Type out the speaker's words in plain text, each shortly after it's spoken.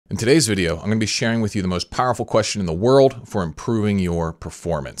In today's video, I'm going to be sharing with you the most powerful question in the world for improving your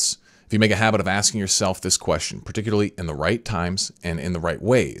performance. If you make a habit of asking yourself this question, particularly in the right times and in the right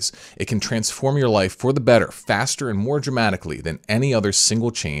ways, it can transform your life for the better, faster and more dramatically than any other single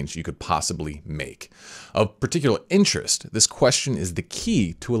change you could possibly make. Of particular interest, this question is the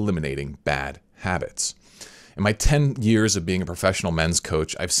key to eliminating bad habits. In my 10 years of being a professional men's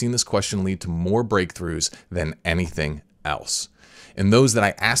coach, I've seen this question lead to more breakthroughs than anything else. And those that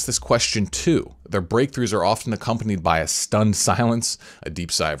I ask this question to, their breakthroughs are often accompanied by a stunned silence, a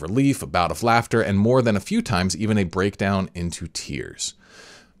deep sigh of relief, a bout of laughter, and more than a few times, even a breakdown into tears.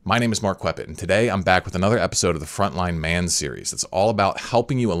 My name is Mark Kweppett, and today I'm back with another episode of the Frontline Man series that's all about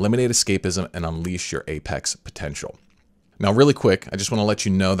helping you eliminate escapism and unleash your apex potential. Now, really quick, I just want to let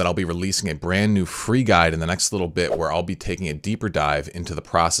you know that I'll be releasing a brand new free guide in the next little bit where I'll be taking a deeper dive into the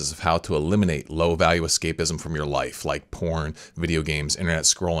process of how to eliminate low-value escapism from your life, like porn, video games, internet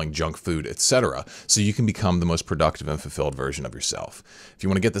scrolling, junk food, etc., so you can become the most productive and fulfilled version of yourself. If you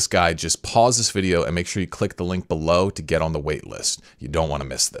want to get this guide, just pause this video and make sure you click the link below to get on the wait list. You don't want to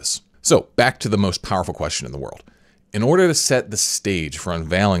miss this. So, back to the most powerful question in the world. In order to set the stage for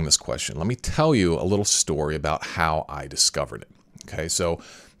unveiling this question, let me tell you a little story about how I discovered it. Okay, so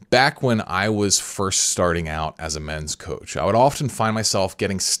back when I was first starting out as a men's coach, I would often find myself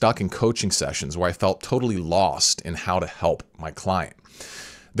getting stuck in coaching sessions where I felt totally lost in how to help my client.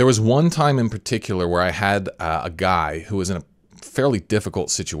 There was one time in particular where I had a guy who was in a fairly difficult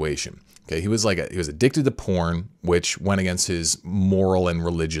situation. Okay, he was addicted to porn, which went against his moral and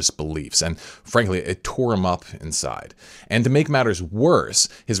religious beliefs. And frankly, it tore him up inside. And to make matters worse,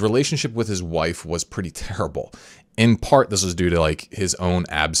 his relationship with his wife was pretty terrible. In part, this was due to his own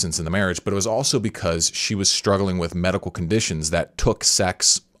absence in the marriage, but it was also because she was struggling with medical conditions that took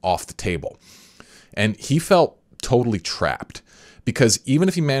sex off the table. And he felt totally trapped. Because even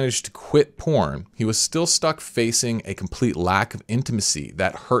if he managed to quit porn, he was still stuck facing a complete lack of intimacy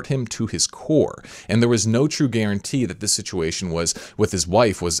that hurt him to his core. And there was no true guarantee that this situation with his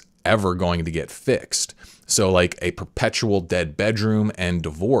wife was ever going to get fixed. So a perpetual dead bedroom and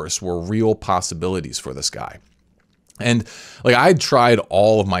divorce were real possibilities for this guy. And I'd tried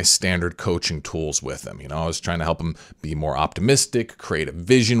all of my standard coaching tools with him. I was trying to help him be more optimistic, create a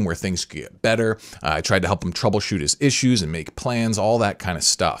vision where things could get better. I tried to help him troubleshoot his issues and make plans, all that kind of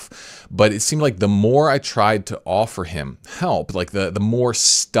stuff. But it seemed like the more I tried to offer him help, the more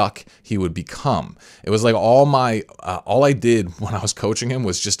stuck he would become. It was all I did when I was coaching him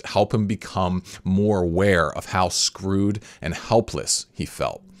was just help him become more aware of how screwed and helpless he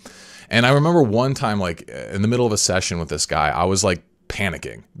felt. And I remember one time, in the middle of a session with this guy, I was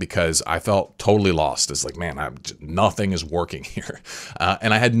panicking because I felt totally lost. It's man, nothing is working here.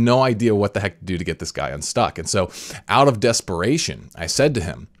 And I had no idea what the heck to do to get this guy unstuck. And so out of desperation, I said to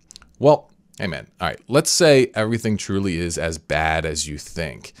him, well, hey man, all right, let's say everything truly is as bad as you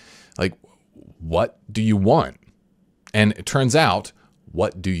think. What do you want? And it turns out,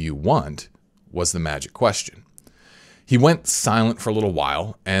 what do you want was the magic question. He went silent for a little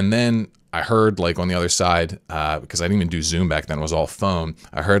while, and then I heard on the other side, because I didn't even do Zoom back then, it was all phone.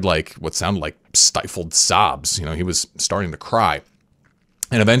 I heard what sounded like stifled sobs. He was starting to cry.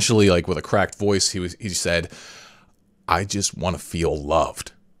 And eventually, with a cracked voice, he said, I just want to feel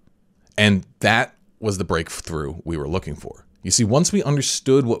loved. And that was the breakthrough we were looking for. You see, once we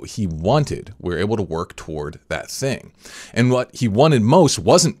understood what he wanted, we were able to work toward that thing. And what he wanted most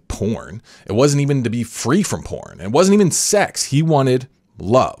wasn't porn. It wasn't even to be free from porn. It wasn't even sex. He wanted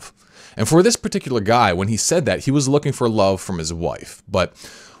love. And for this particular guy, when he said that, he was looking for love from his wife. But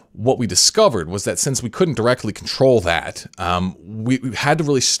what we discovered was that since we couldn't directly control that, we had to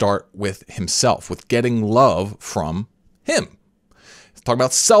really start with himself, with getting love from him. Let's talk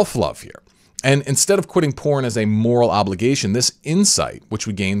about self-love here. And instead of quitting porn as a moral obligation, this insight, which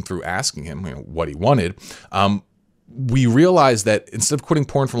we gained through asking him what he wanted, we realized that instead of quitting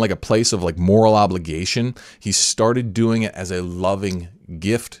porn from a place of moral obligation, he started doing it as a loving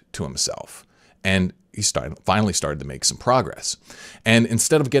gift to himself. And he finally started to make some progress. And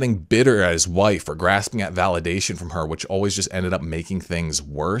instead of getting bitter at his wife or grasping at validation from her, which always just ended up making things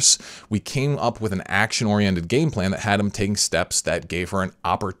worse, we came up with an action-oriented game plan that had him taking steps that gave her an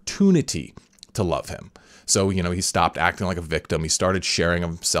opportunity to love him. So, he stopped acting like a victim. He started sharing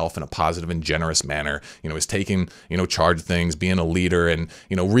himself in a positive and generous manner. He's taking, charge of things, being a leader, and,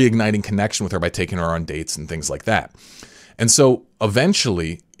 reigniting connection with her by taking her on dates and things like that. And so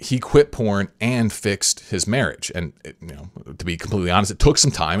eventually he quit porn and fixed his marriage. And, to be completely honest, it took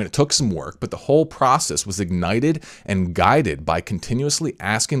some time and it took some work, but the whole process was ignited and guided by continuously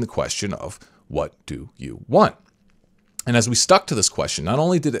asking the question of, what do you want? And as we stuck to this question, not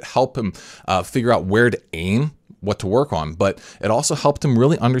only did it help him figure out where to aim, what to work on, but it also helped him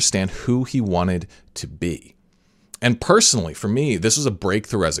really understand who he wanted to be. And personally, for me, this was a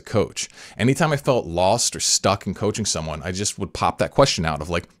breakthrough as a coach. Anytime I felt lost or stuck in coaching someone, I just would pop that question out of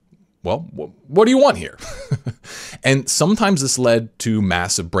like, well, what do you want here? And sometimes this led to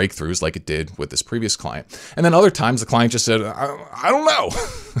massive breakthroughs like it did with this previous client. And then other times the client just said, I don't know.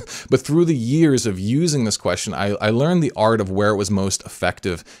 But through the years of using this question, I learned the art of where it was most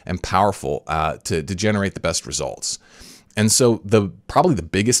effective and powerful to generate the best results. And so probably the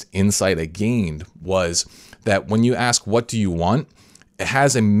biggest insight I gained was that when you ask, what do you want? It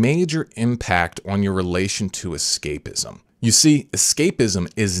has a major impact on your relation to escapism. You see,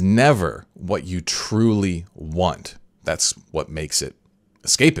 escapism is never what you truly want. That's what makes it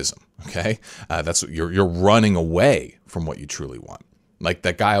escapism, okay? That's what you're running away from what you truly want. Like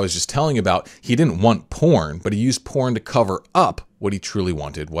that guy I was just telling you about, he didn't want porn, but he used porn to cover up what he truly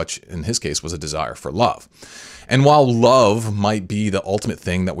wanted, which in his case was a desire for love. And while love might be the ultimate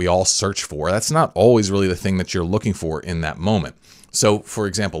thing that we all search for, that's not always really the thing that you're looking for in that moment. So for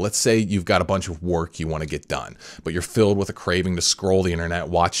example, let's say you've got a bunch of work you want to get done, but you're filled with a craving to scroll the internet,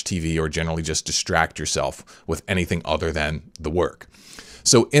 watch TV, or generally just distract yourself with anything other than the work.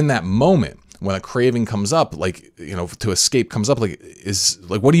 So in that moment, when a craving comes up, like, to escape comes up, like,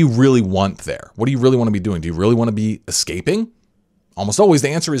 what do you really want there? What do you really want to be doing? Do you really want to be escaping? Almost always the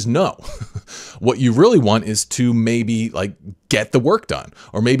answer is no. What you really want is to maybe like get the work done,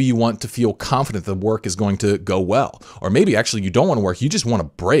 or maybe you want to feel confident the work is going to go well, or maybe actually you don't want to work, you just want a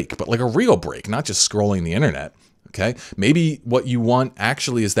break, but like a real break, not just scrolling the internet. Okay. Maybe what you want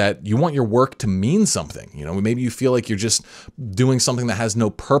actually is that you want your work to mean something. Maybe you feel like you're just doing something that has no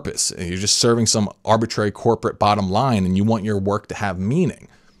purpose. You're just serving some arbitrary corporate bottom line and you want your work to have meaning.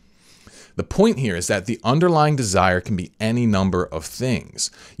 The point here is that the underlying desire can be any number of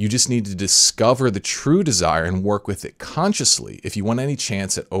things. You just need to discover the true desire and work with it consciously if you want any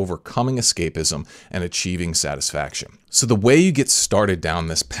chance at overcoming escapism and achieving satisfaction. So the way you get started down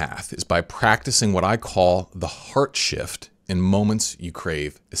this path is by practicing what I call the heart shift in moments you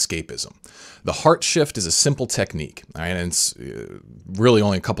crave escapism. The heart shift is a simple technique, all right, and it's really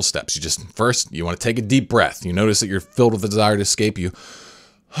only a couple steps. First, you want to take a deep breath. You notice that you're filled with the desire to escape. You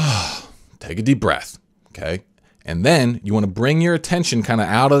take a deep breath, okay? And then you want to bring your attention kind of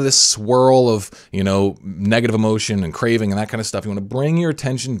out of this swirl of, negative emotion and craving and that kind of stuff. You want to bring your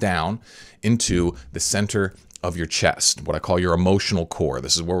attention down into the center of your chest, what I call your emotional core.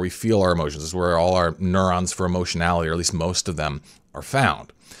 This is where we feel our emotions. This is where all our neurons for emotionality, or at least most of them, are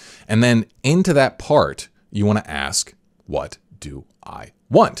found. And then into that part, you want to ask, what do I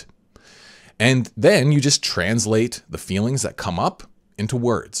want? And then you just translate the feelings that come up into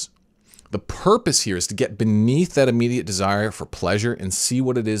words. The purpose here is to get beneath that immediate desire for pleasure and see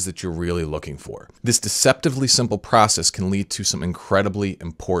what it is that you're really looking for. This deceptively simple process can lead to some incredibly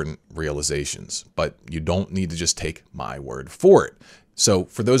important realizations, but you don't need to just take my word for it. So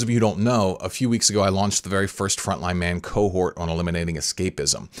for those of you who don't know, a few weeks ago, I launched the very first Frontline Man cohort on eliminating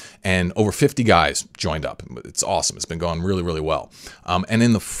escapism, and over 50 guys joined up. It's awesome. It's been going really, really well. And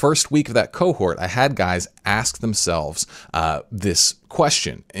in the first week of that cohort, I had guys ask themselves this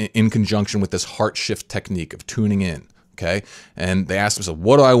question in conjunction with this heart shift technique of tuning in, okay? And they asked themselves,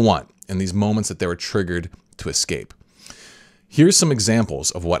 what do I want in these moments that they were triggered to escape? Here's some examples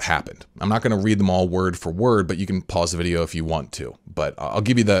of what happened. I'm not going to read them all word for word, but you can pause the video if you want to. But I'll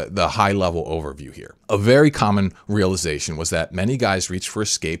give you the high-level overview here. A very common realization was that many guys reached for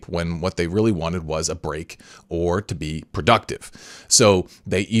escape when what they really wanted was a break or to be productive. So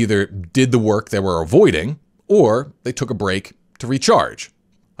they either did the work they were avoiding or they took a break to recharge.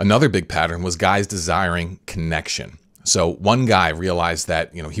 Another big pattern was guys desiring connection. So one guy realized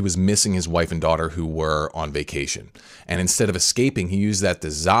that, he was missing his wife and daughter who were on vacation. And instead of escaping, he used that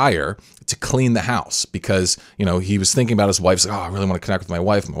desire to clean the house because, he was thinking about his wife. He's like, oh, I really want to connect with my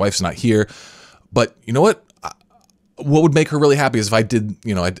wife. My wife's not here. But you know what? What would make her really happy is if I did,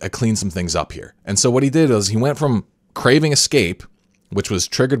 I cleaned some things up here. And so what he did was he went from craving escape, which was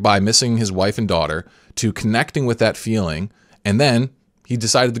triggered by missing his wife and daughter, to connecting with that feeling. And then he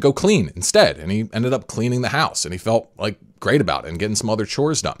decided to go clean instead, and he ended up cleaning the house, and he felt like great about it and getting some other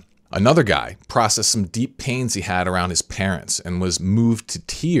chores done. Another guy processed some deep pains he had around his parents and was moved to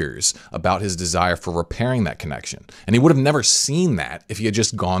tears about his desire for repairing that connection. And he would have never seen that if he had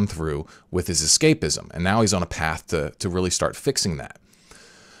just gone through with his escapism. And now he's on a path to really start fixing that.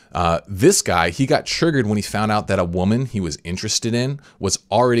 This guy, he got triggered when he found out that a woman he was interested in was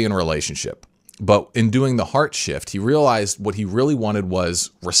already in a relationship. But in doing the heart shift, he realized what he really wanted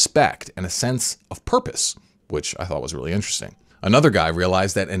was respect and a sense of purpose. which I thought was really interesting. Another guy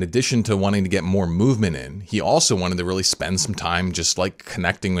realized that in addition to wanting to get more movement in, he also wanted to really spend some time just like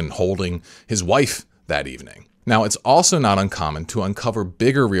connecting and holding his wife that evening. Now, it's also not uncommon to uncover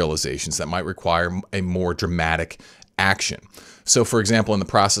bigger realizations that might require a more dramatic action. So, for example, in the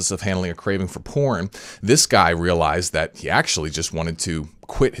process of handling a craving for porn, this guy realized that he actually just wanted to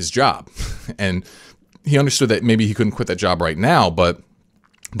quit his job. And he understood that maybe he couldn't quit that job right now, but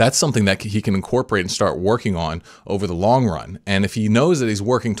that's something that he can incorporate and start working on over the long run. And if he knows that he's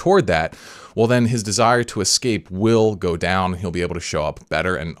working toward that, well, then his desire to escape will go down. He'll be able to show up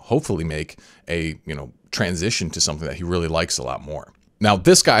better and hopefully make a, transition to something that he really likes a lot more. Now,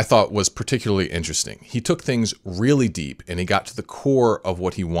 this guy I thought was particularly interesting. He took things really deep and he got to the core of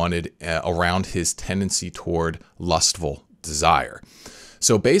what he wanted around his tendency toward lustful desire.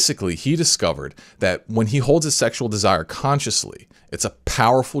 So basically, he discovered that when he holds his sexual desire consciously, it's a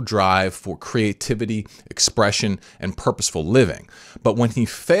powerful drive for creativity, expression, and purposeful living. But when he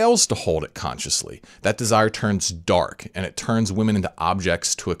fails to hold it consciously, that desire turns dark and it turns women into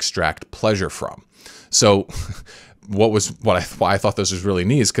objects to extract pleasure from. So why I thought this was really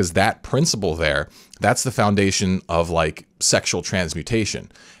neat is because that principle there, that's the foundation of like sexual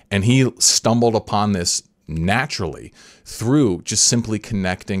transmutation. And he stumbled upon this naturally through just simply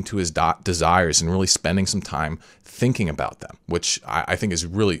connecting to his desires and really spending some time thinking about them, which I think is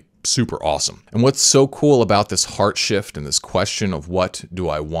really super awesome. And what's so cool about this heart shift and this question of what do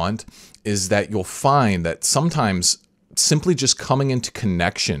I want is that you'll find that sometimes simply just coming into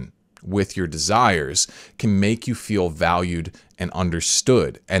connection with your desires can make you feel valued and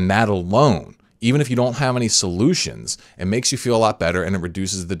understood. And that alone, even if you don't have any solutions, it makes you feel a lot better and it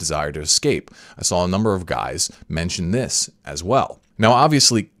reduces the desire to escape. I saw a number of guys mention this as well. Now,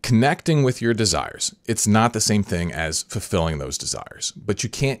 obviously, connecting with your desires, it's not the same thing as fulfilling those desires, but you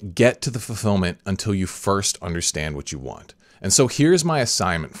can't get to the fulfillment until you first understand what you want. And so here's my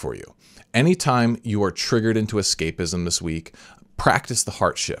assignment for you. Anytime you are triggered into escapism this week, practice the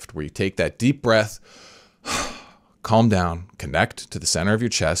heart shift where you take that deep breath, calm down, connect to the center of your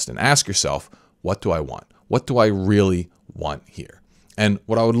chest and ask yourself, what do I want? What do I really want here? And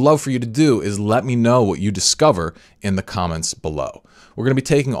what I would love for you to do is let me know what you discover in the comments below. We're going to be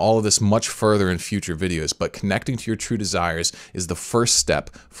taking all of this much further in future videos, but connecting to your true desires is the first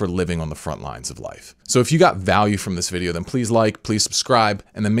step for living on the front lines of life. So if you got value from this video, then please like, please subscribe,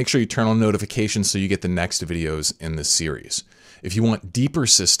 and then make sure you turn on notifications so you get the next videos in this series. If you want deeper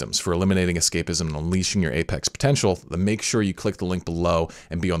systems for eliminating escapism and unleashing your apex potential, then make sure you click the link below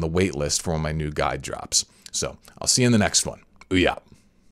and be on the wait list for when my new guide drops. So I'll see you in the next one. Ooh yeah.